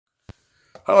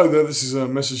Hello there, this is a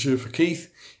message here for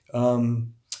Keith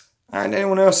and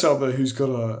anyone else out there who's got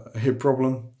a hip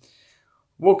problem.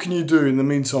 What can you do in the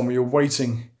meantime while you're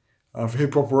waiting for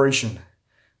hip operation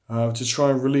to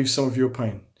try and relieve some of your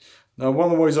pain? Now, one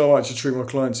of the ways I like to treat my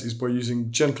clients is by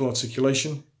using gentle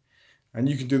articulation, and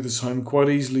you can do this at home quite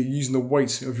easily using the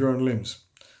weight of your own limbs,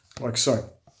 like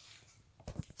so.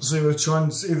 So you're going to try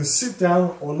and either sit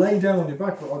down or lay down on your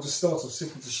back, but I'll just start off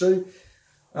sitting to show you.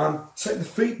 Take the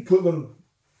feet, put them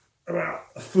about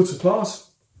a foot apart,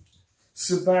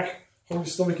 sit back, hold your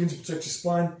stomach in to protect your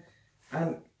spine,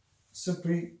 and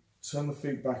simply turn the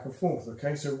feet back and forth,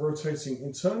 okay? So rotating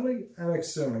internally and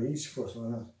externally, each foot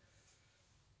like that.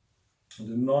 And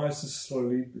do nice and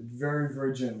slowly, but very,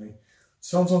 very gently.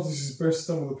 Sometimes this is best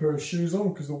done with a pair of shoes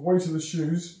on because the weight of the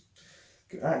shoes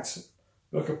can act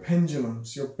like a pendulum,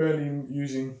 so you're barely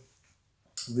using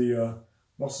the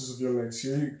muscles of your legs. So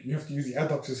you have to use the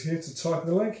adductors here to tighten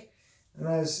the leg, and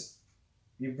as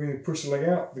you push the leg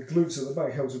out, the glutes at the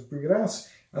back help to bring it out,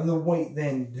 and the weight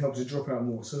then helps it drop out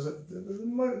more. So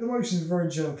the motion is very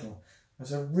gentle.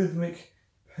 It's a rhythmic,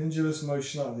 pendulous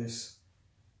motion like this.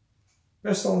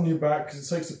 Best on your back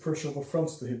because it takes the pressure off the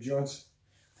front of the hip joint.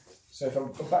 So if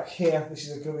I'm back here, this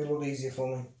is going to be a lot easier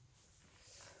for me.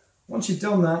 Once you've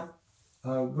done that,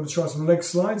 we're going to try some leg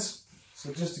slides.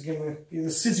 So just again,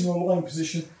 either sitting or lying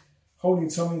position, holding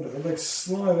your tummy, let the legs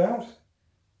slide out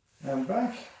and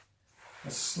back,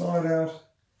 and slide out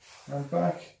and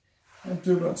back, and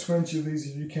do about 20 of these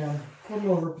if you can. Quite a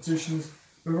lot of repetitions,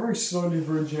 but very slowly,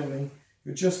 very gently.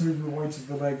 You're just moving the weight of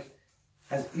the leg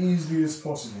as easily as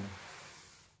possible.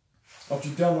 After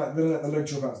you've done that, then let the leg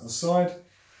drop out to the side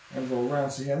and roll around.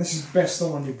 So yeah, this is best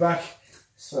done on your back.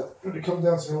 So when you come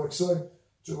down to me like so,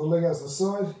 drop the leg out to the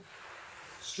side,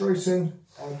 straight in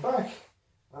and back,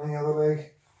 and the other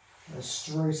leg, and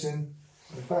straight in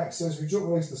and back. So as we drop the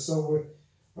legs to the side, we're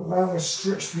allowing a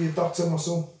stretch the adductor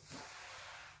muscle,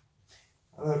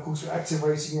 and then of course we're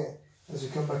activating it as we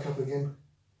come back up again.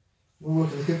 We're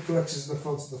working the hip flexors in the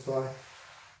front of the thigh.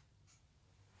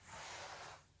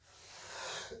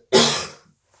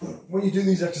 When you do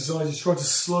these exercises, try to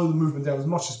slow the movement down as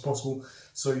much as possible.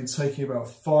 So you're taking about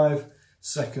 5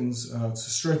 seconds to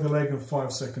straighten the leg and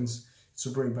 5 seconds to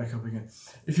bring it back up again.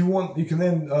 If you want, you can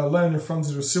then lay on your front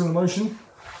into a similar motion.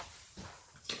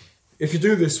 If you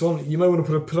do this one, you may want to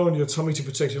put a pillow on your tummy to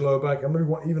protect your lower back, and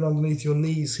maybe even underneath your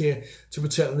knees here to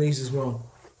protect the knees as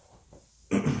well.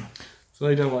 So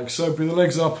lay down like so, bring the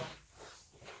legs up.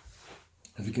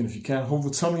 If you can, hold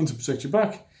the tummy in to protect your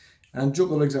back, and drop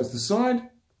the legs out to the side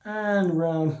and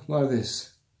round like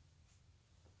this.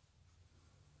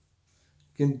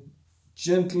 Again,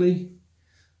 gently,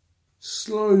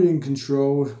 slowly and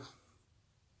controlled.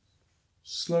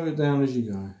 Slow it down as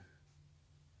you go.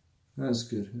 That's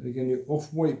good. Again, you're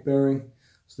off weight bearing,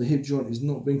 so the hip joint is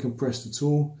not being compressed at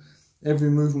all. Every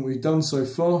movement we've done so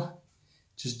far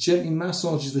just gently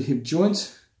massages the hip joint.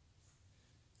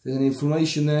 If there's any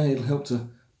inflammation there, it'll help to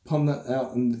pump that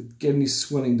out and get any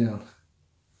swelling down.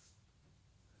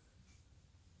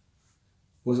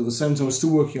 Whereas at the same time, we're still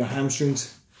working our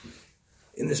hamstrings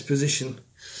in this position.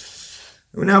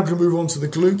 And we're now going to move on to the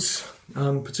glutes,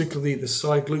 particularly the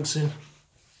side glutes here.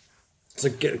 So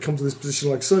come to this position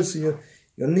like so. So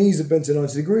your knees are bent at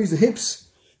 90 degrees, the hips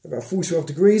about 45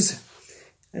 degrees.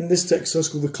 And this exercise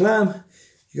called the clam.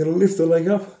 You've got to lift the leg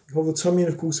up, hold the tummy in,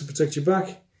 of course, to protect your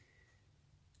back.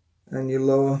 And you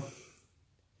lower.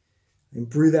 And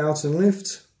breathe out and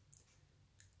lift.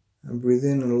 And breathe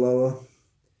in and lower.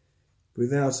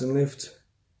 Breathe out and lift.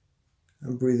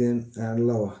 And breathe in and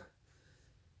lower.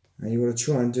 And you want to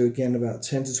try and do again about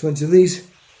 10 to 20 of these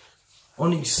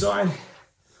on each side.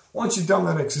 Once you've done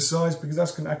that exercise, because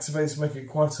that's going to activate and make it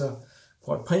quite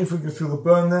painful, you're going to feel the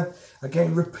burn there.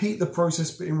 Again, repeat the process,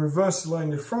 but in reverse, lay on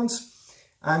your front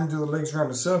and do the legs around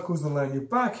the circles, then lay on your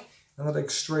back and the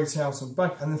legs straight out and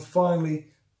back, and then finally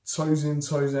toes in,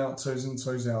 toes out, toes in,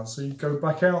 toes out. So you go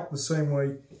back out the same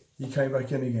way you came back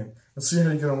in again. And see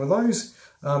how you get on with those.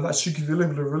 That should give you a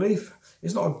little bit of relief.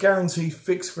 It's not a guaranteed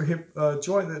fix for a hip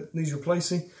joint that needs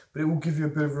replacing, but it will give you a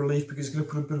bit of relief because it's going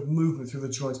to put a bit of movement through the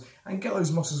joints and get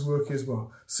those muscles working as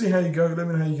well. See how you go. Let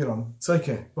me know how you get on. Take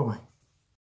care. Bye-bye.